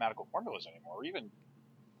mathematical formulas anymore, or even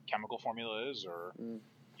chemical formulas, or,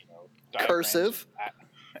 Cursive.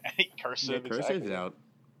 Cursive, Yeah, cursive's out.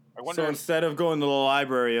 I wonder So instead of going to the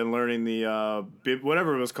library and learning the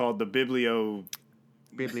whatever it was called, the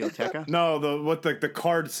Biblioteca? No, the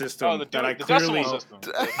card system the that I decimal clearly system.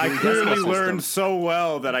 I clearly learned so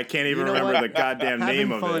well that I can't even You know remember what? the goddamn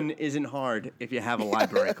name of Having fun it. isn't hard if you have a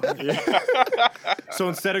library card. So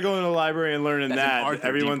instead of going to the library and learning That's an that, Arthur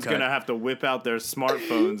everyone's deep cut. gonna have to whip out their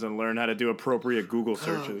smartphones and learn how to do appropriate Google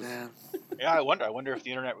searches. Oh, man. Yeah, I wonder if the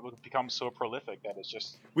internet will become so prolific that it's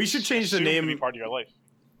just We should change the assumed to name. be part of your life.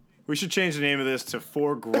 We should change the name of this to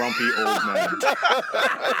Four Grumpy Old Men.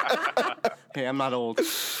 Hey, I'm not old.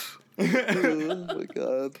 Oh my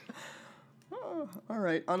god. All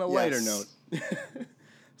right, on a lighter note.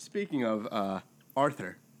 Speaking of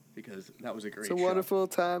Arthur, because that was a great It's a show. wonderful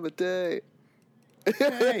time of day.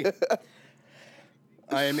 Hey.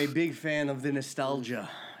 I am a big fan of the nostalgia.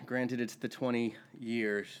 Granted, it's the 20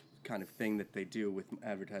 years kind of thing that they do with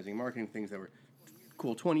advertising, marketing, things that were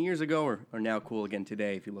cool 20 years ago are now cool again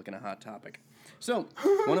today if you look in a Hot Topic. So,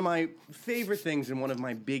 one of my favorite things and one of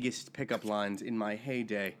my biggest pickup lines in my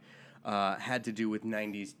heyday had to do with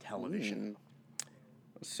 90s television.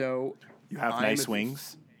 So, You have I'm nice a-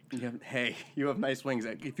 wings. You have nice wings.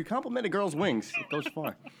 If you compliment a girl's wings, it goes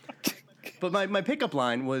far. But my pickup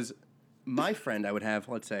line was, my friend I would have,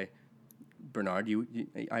 let's say, Bernard,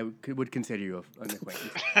 I would consider you an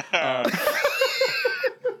acquaintance.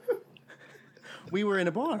 We were in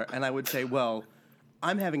a bar, and I would say, well,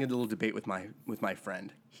 I'm having a little debate with my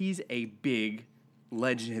friend. He's a big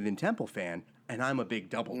Legend Hidden Temple fan, and I'm a big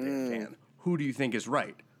Double Dare fan. Who do you think is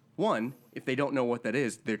right? One, if they don't know what that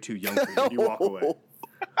is, they're too young for you. You walk away.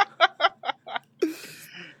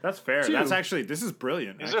 That's fair. Two. This is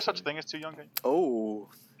brilliant. Is there such a thing as too young? Oh.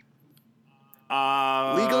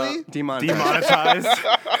 Legally? Legally? Demonetized.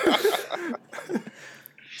 Demonetized.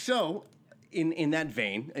 So, in that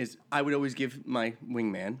vein, is I would always give my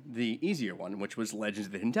wingman the easier one, which was Legends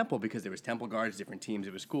of the Hidden Temple, because there was temple guards, different teams,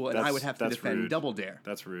 it was cool, and I would have to defend rude. Double Dare.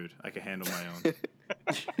 That's rude. I can handle my own.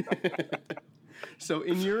 So,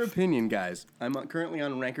 in your opinion, guys, I'm currently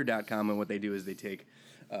on Ranker.com, and what they do is they take,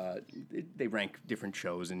 they rank different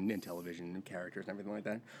shows and television and characters and everything like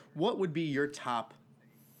that. What would be your top,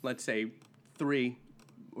 let's say, 3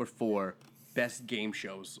 or 4 best game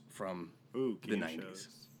shows from the Game 90s? shows.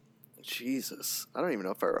 Jesus, I don't even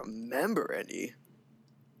know if I remember any.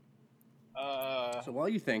 So while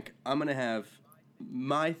you think, I'm going to have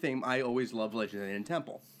my thing. I always love Legend of the Hidden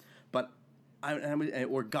Temple, but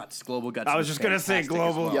or Guts, Global Guts. I was just going to say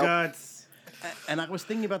Global Guts. And I was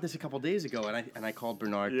thinking about this a couple days ago, and I called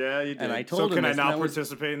Bernard. Yeah, you did. And I told him can I this, not and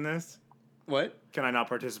participate in this? What? Can I not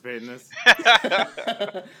participate in this?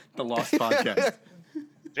 The Lost Podcast.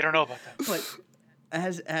 They don't know about that. But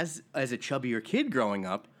as a chubbier kid growing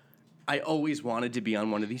up, I always wanted to be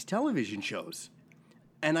on one of these television shows.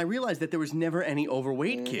 And I realized that there was never any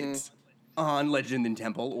overweight kids on Legend in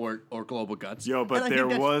Temple or Global Guts. Yo, but And I there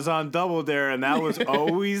think was on Double Dare, and that was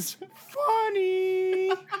always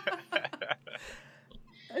funny.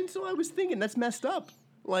 And so I was thinking, that's messed up.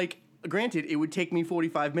 Like, granted, it would take me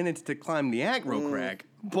 45 minutes to climb the aggro crag,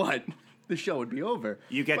 but the show would be over.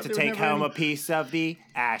 You get But to there was take never home any- a piece of the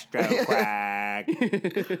Astro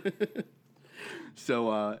Crag.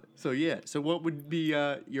 So yeah. So what would be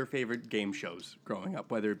your favorite game shows growing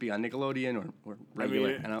up, whether it be on Nickelodeon or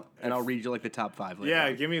regular? And I'll read you like the top 5 later.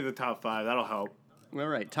 Yeah, give me the top 5. That'll help. All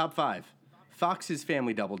right, top 5. Fox's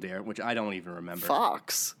Family Double Dare, which I don't even remember.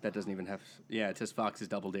 Fox. That doesn't even have. Yeah, it says Fox's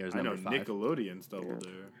Double Dare is I know number 5. Nickelodeon's Double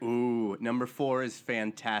Dare. Ooh, number 4 is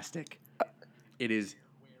fantastic. It is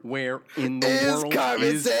Where in the Is World Carmen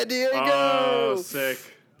is. Sandiego? Oh, sick.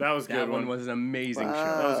 That was a That good one was an amazing Wow.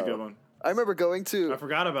 That show. was a good one. I remember going to I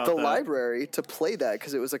forgot about the that. library to play that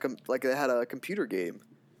because it was like they had a computer game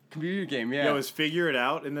Computer game, yeah. Yo, was Figure It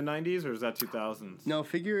Out in the 90s, or was that 2000s? No,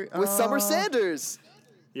 figure. with Summer Sanders.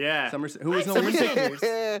 Yeah. Who was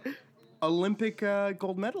an Olympic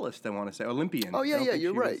gold medalist, I want to say. Olympian. Oh I yeah, don't yeah, think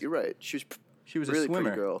you're she right. was- You're right. She was a really swimmer.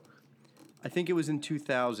 pretty girl. I think it was in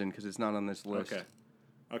 2000 because it's not on this list.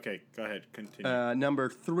 Okay, go ahead. Continue. Number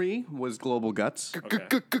 3 was Global Guts,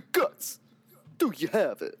 Okay. Guts. Do you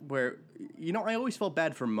have it? where, I always felt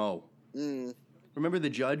bad for Mo. Remember the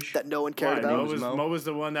judge? That no one cared Why? about. Mo? Mo was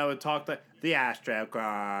the one that would talk like the Astro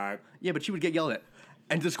Crag. Yeah, but she would get yelled at.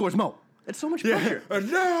 And the score's Mo. It's so much pressure.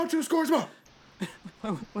 And now 2 scores more.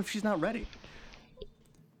 What if she's not ready?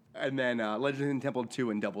 And then Legend in Temple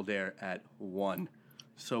 2 and Double Dare at 1.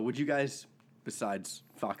 So would you guys, besides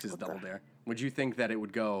Fox's Double Dare, would you think that it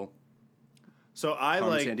would go So I Carmen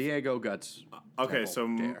like. San Diego, Guts? Okay, Temple, so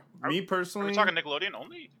Dare? me Are personally. we talking Nickelodeon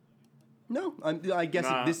only? No, I guess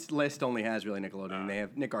Nah. this list only has really Nickelodeon. They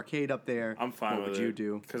have Nick Arcade up there. I'm fine what with would it. you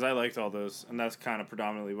do? Because I liked all those, and that's kind of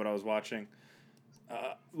predominantly what I was watching.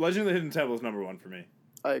 Legend of the Hidden Temple is number 1 for me.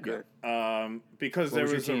 I agree. Because What there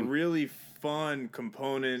was your was a team? really fun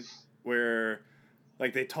component where,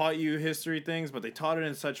 like, they taught you history things, but they taught it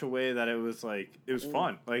in such a way that it was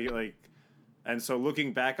fun. And so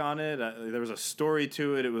looking back on it, there was a story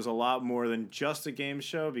to it. It was a lot more than just a game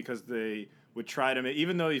show because they would try to make,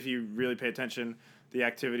 even though if you really pay attention, the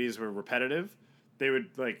activities were repetitive, they would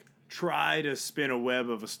try to spin a web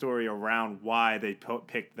of a story around why they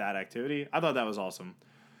picked that activity. I thought that was awesome.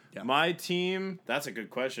 Yeah. My team, that's a good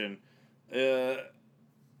question. It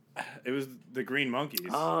was the Green Monkeys.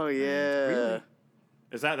 Oh yeah. Really?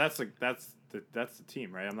 Is that's the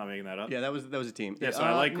team, right? I'm not making that up. Yeah, that was a team. Yeah, so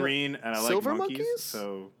I like no, green and I like Silver monkeys. monkeys?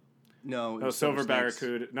 So No, it no was silver Snakes.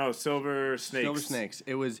 barracuda. No silver snakes. Silver snakes.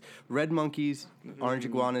 It was red monkeys, orange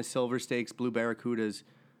iguanas, silver snakes, blue barracudas,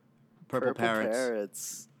 purple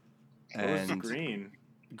parrots, What was the and green?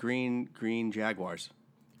 green jaguars.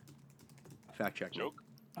 Fact check. me. Joke.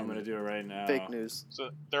 I'm gonna do it right now. Fake news. So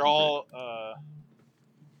they're all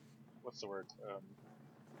what's the word?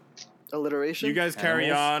 Alliteration. You guys carry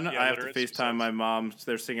Animals? on. Yeah, I have to literates, FaceTime my mom.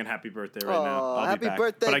 They're singing "Happy Birthday" right now. Aw, I'll happy be back.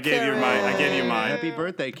 birthday, But I gave you mine. I gave you mine. Happy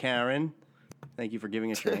birthday, Karen. Thank you for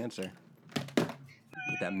giving us your answer.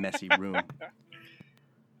 With that messy room.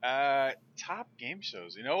 Top game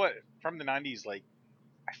shows. You know what? From the 90s, I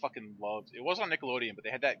fucking loved. It was on Nickelodeon, but they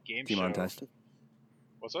had that game show. Demonetized.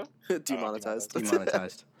 What's up? Demonetized.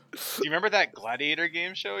 Demonetized. Do you remember that Gladiator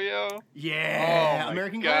game show, yo? Yeah, Oh my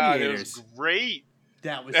American God, Gladiators. It was great.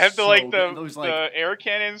 That was They have so the good. Those, the air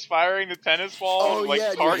cannons firing the tennis ball. Oh,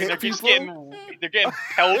 yeah, you hit they're just people? they're getting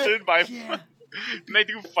pelted by. Yeah. And they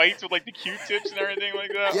do fights with like the Q-tips and everything like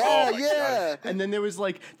that. Yeah, Oh my yeah. And then there was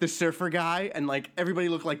like the surfer guy, and like everybody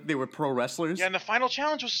looked like they were pro wrestlers. Yeah, and the final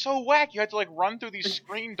challenge was so whack. You had to like run through these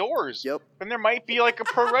screen doors. Yep. And there might be like a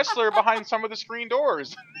pro wrestler behind some of the screen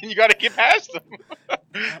doors, and you got to get past them.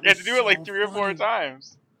 You had to do it like so 3 or 4 funny.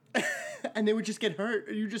 times. And they would just get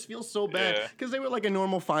hurt. You just feel so bad Yeah. because they were like a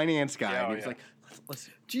normal finance guy. Yeah, and he was yeah. like, let's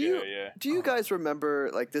Do you Yeah. do you guys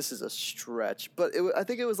remember, like, this is a stretch, but I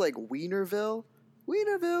think it was like Wienerville,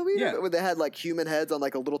 Yeah. where they had like human heads on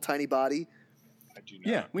like a little tiny body. I do not.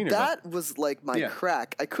 yeah, we know That was like my Yeah.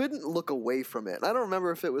 crack. I couldn't look away from it. I don't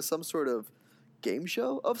remember if it was some sort of game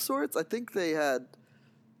show of sorts. I think they had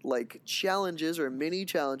like challenges or mini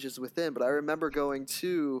challenges within, but I remember going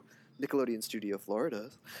to Nickelodeon Studio Florida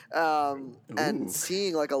Ooh. and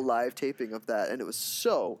seeing like a live taping of that, and it was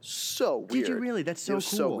so weird. Did you really? That's so it was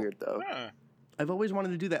cool. so weird though. Huh. I've always wanted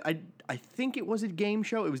to do that. I think it was a game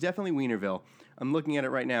show. It was definitely Wienerville. I'm looking at it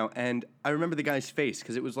right now, and I remember the guy's face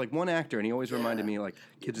because it was like one actor, and he always reminded me of, like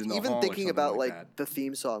Kids in the Even Hall. or thinking something about like like the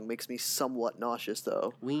theme song makes me somewhat nauseous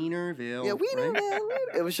though. that. Wienerville. Yeah, Wiener, right? man,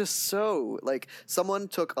 Wiener. It was just so like someone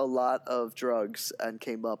took a lot of drugs and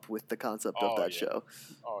came up with the concept of Oh, that yeah. show.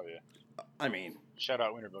 Oh yeah. I mean, Shout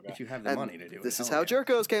out Winterville guy. if you have the And money to do it. this is hell how yeah.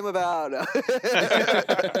 Jerkos came about.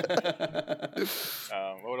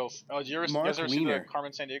 What else? Oh, did you Mark guys ever see the Wiener.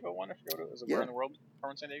 Carmen San Diego one? I forgot what it was. Yeah. Where in the world?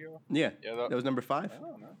 Carmen San Diego? Yeah, Yeah, that was number 5. I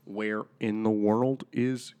don't know. Where in the world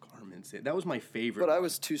is Carmen San? That was my favorite. But I one.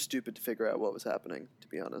 was too stupid to figure out what was happening, to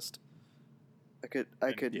be honest. I could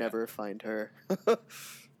yeah. never find her. Oh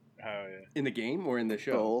yeah. in the game or in the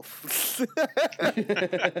show. Both.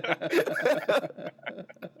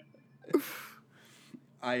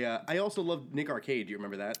 I also loved Nick Arcade. Do you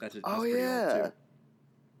remember that? That's Oh, pretty old, yeah. too.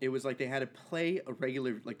 It was like they had to play a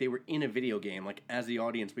regular, like they were in a video game. Like as the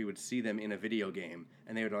audience, we would see them in a video game,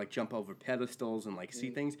 and they would like jump over pedestals and like see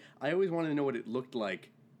things. I always wanted to know what it looked like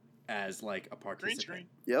as like a Green participant. screen.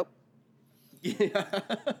 Yep. Yeah.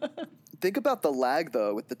 Think about the lag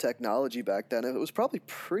though with the technology back then. It was probably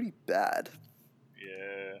pretty bad.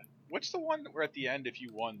 Yeah. What's the one where at the end, if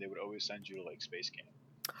you won, they would always send you to like space camp?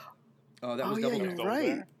 Oh, that Oh, was yeah, Double you're Dare. Double right.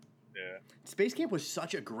 Dare? Yeah. Space Camp was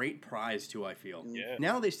such a great prize too. I feel. Yeah.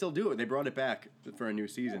 Now they still do it. They brought it back for a new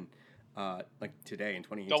season, like today in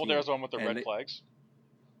 2018. Double Dare's the one with the And red they- flags.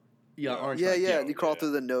 Yeah, orange. Yeah, flag, yeah. And you crawl yeah.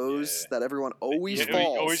 through the nose Yeah. that everyone always Yeah,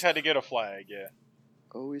 falls. you always had to get a flag. Yeah.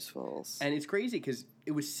 Always falls. And it's crazy because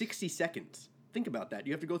it was 60 seconds. Think about that.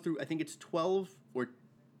 You have to go through, I think it's 12 or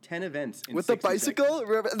 10 events. In With the 60 bicycle, seconds.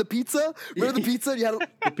 remember, and the pizza. Remember the pizza? You had to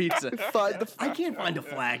The pizza. find the. I can't find a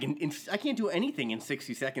flag. I can't do anything in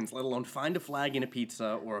 60 seconds, let alone find a flag in a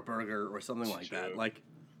pizza or a burger or something like that. True. Like,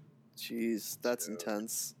 Jeez, that's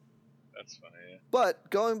intense. That's funny. Yeah. But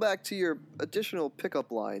going back to your additional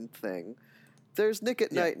pickup line thing, there's Nick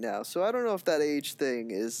at Yeah. Night now, so I don't know if that age thing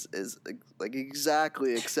is like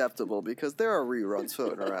exactly acceptable because there are reruns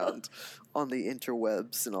floating around on the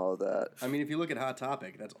interwebs and all of that. I mean, if you look at Hot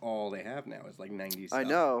Topic, that's all they have now is like 90s stuff. I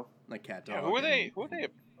know. Like Cat Dog. Yeah, who are they? and- Who are they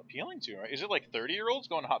appealing to? Right? Is it like 30-year-olds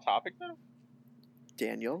going Hot Topic now?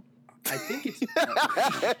 Daniel. I think it's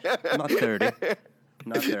not 30.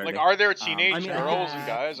 Not 30. Like, are there teenage I mean, girls and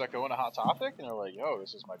guys that go into Hot Topic and they're like, "Yo,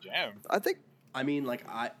 this is my jam"? I think I mean, like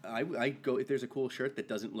I go if there's a cool shirt that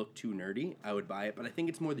doesn't look too nerdy, I would buy it. But I think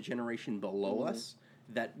it's more the generation below us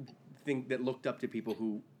that looked up to people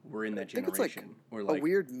who were in that think it's like generation, or a like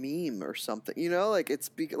weird meme or something. You know, like it's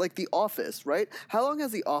like The Office, right? How long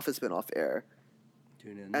has The Office been off air?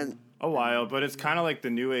 And A while, but it's kind of like the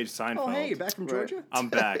new age Seinfeld. oh hey, back from Right. Georgia. I'm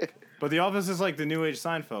back. But The Office is like the new age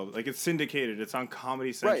Seinfeld. Like it's syndicated. It's on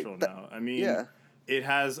Comedy Central that- now. I mean, yeah. it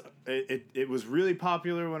has it was really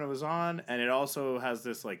popular when it was on, and it also has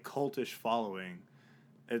this like cultish following.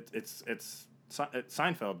 It's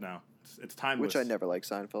Seinfeld now. It's timeless. which I never liked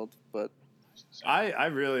Seinfeld, but I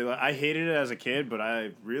really I hated it as a kid, but I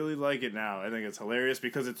really like it now. I think it's hilarious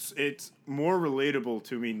because it's more relatable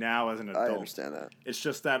to me now as an adult. I understand that. It's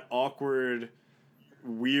just that awkward,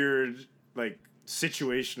 weird, like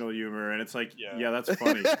situational humor, and it's like, Yeah. yeah that's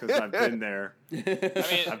funny because I've been there. I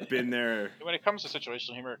mean, I've been there. when it comes to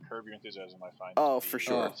situational humor, Curb Your Enthusiasm, I find. Oh, to be for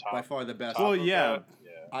sure. the top- By far the best. top Well, of yeah. that. Yeah.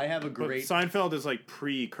 I have a But great Seinfeld is like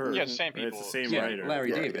pre-Curb. Yeah, same It's people. the same yeah, writer. Larry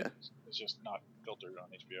Yeah, David. yeah. It's just not filtered on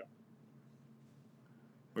HBO.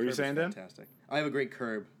 What were you Curb is saying, Dan? Fantastic. I have a great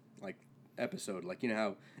Curb like episode. Like, you know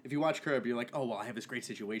how if you watch Curb, you're like, oh well, I have this great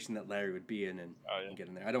situation that Larry would be in, and Oh, yeah. get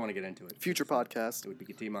in there. I don't want to get into it. Future So, podcast. It would be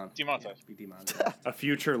demonetized. Demonetized. Yeah, it'd be demonetized. A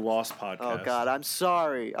future Lost podcast. Oh God, I'm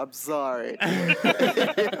sorry. I'm sorry.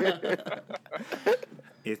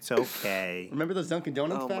 It's okay. Remember those Dunkin'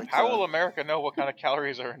 Donuts Oh my facts? How will America know what kind of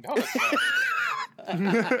calories are in donuts now?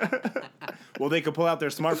 Well, they could pull out their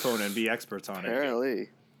smartphone and be experts on it. Apparently.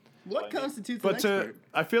 What constitutes But an expert?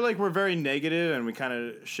 I feel like we're very negative and we kind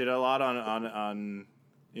of shit a lot on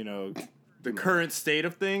the current state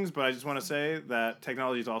of things. But I just want to say that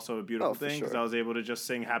technology is also a beautiful for thing because sure. I was able to just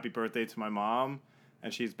sing happy birthday to my mom,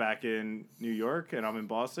 and she's back in New York and I'm in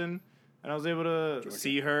Boston, and I was able to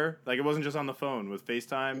see her. Like it wasn't just on the phone with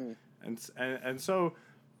FaceTime, and so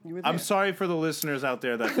You were I'm there. sorry for the listeners out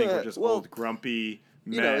there that think we're just Well, old grumpy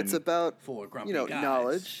men. You know, it's about Four grumpy guys.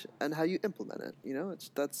 knowledge and how you implement it. You know,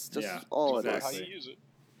 that's just Yeah, all How it exactly. is. you use it.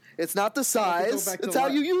 It's not the size; back to it's how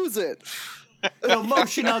what- you use it. The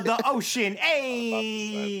motion of the ocean.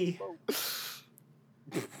 Hey.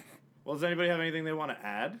 Well, does anybody have anything they want to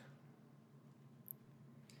add?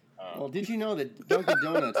 Well, did you know that Dunkin'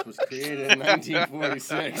 Donuts was created in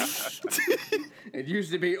 1946? It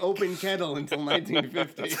used to be open kettle until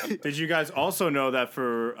 1950. Did you guys also know that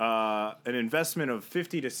for an investment of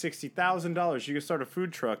 $50,000 to $60,000, you could start a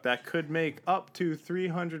food truck that could make up to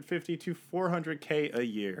 $350,000 to $400,000 a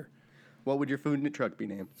year? What would your food truck be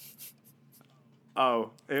named?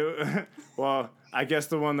 Oh, well, I guess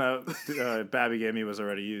the one that Babby gave me was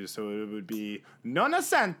already used, so it would be Nona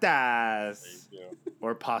Santas Yeah.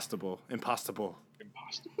 or Postable. Impossible.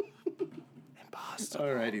 Impossible.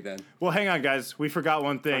 Alrighty then. Well, hang on, guys. We forgot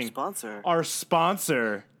one Our thing. sponsor. Our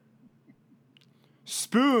sponsor,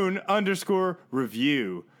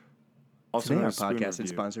 Spoon_review. Also Today known our as Spoon podcast is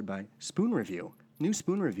Review. sponsored by Spoon Review. New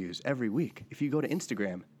Spoon Reviews every week. If you go to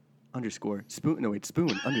Instagram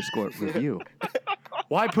 _spoon_review.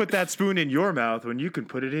 Why put that spoon in your mouth when you can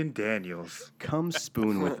put it in Daniel's? Come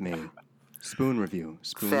spoon with me. Spoon Review.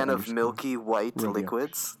 Spoon Fan of underscore- milky white Review.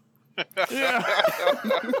 liquids. Yeah.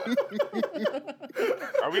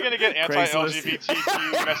 Are we going to get Craigslist.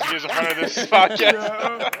 anti-LGBTQ messages in front of this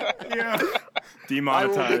podcast? Yeah. I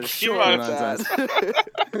will make Demonetized. sure of Demonetized.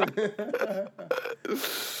 that.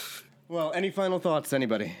 Well, any final thoughts,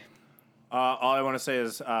 anybody? All I want to say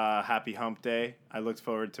is happy hump day. I looked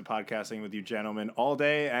forward to podcasting with you gentlemen all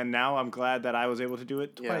day, and now I'm glad that I was able to do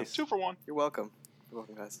it Yeah. twice. 2 for 1. You're welcome. You're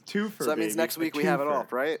welcome, guys. Two for So that means baby. next A week we have it twofer.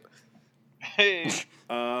 off, right? Hey.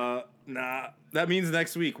 Nah. That means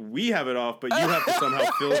next week we have it off, but you have to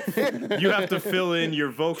somehow fill in your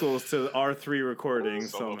vocals to our 3 recordings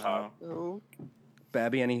Solo somehow. time. Oh.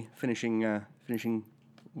 Babby, any finishing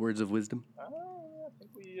words of wisdom? I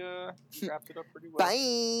think we wrapped it up pretty well.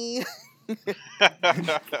 Bye.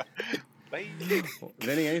 Bye.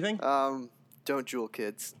 Vinny, anything? Don't jewel,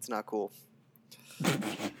 kids. It's not cool.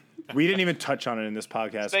 We didn't even touch on it in this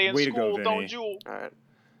podcast. Stay in Way school, to go, Vinny. don't jewel. All right.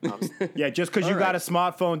 Yeah, just because you All got right. a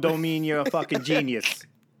smartphone don't mean you're a fucking genius.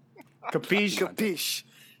 Capiche? Capiche.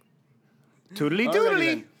 Toodly Alrighty doodly.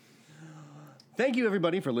 then. Thank you,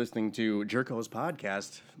 everybody, for listening to Jerko's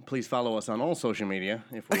podcast. Please follow us on all social media,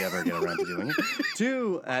 if we ever get around to doing it,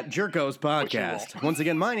 at Jerko's podcast. Once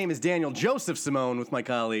again, my name is Daniel Joseph Simone with my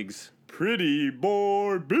colleagues. Pretty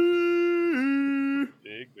boy B.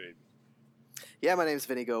 Big baby. Yeah, my name's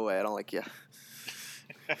Vinny. Go away. I don't like you.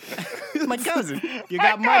 My cousin. You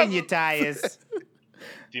got mud in your tires.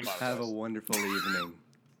 Demonetized. Have a wonderful evening.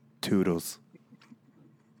 Toodles.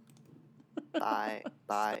 Bye.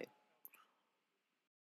 Bye.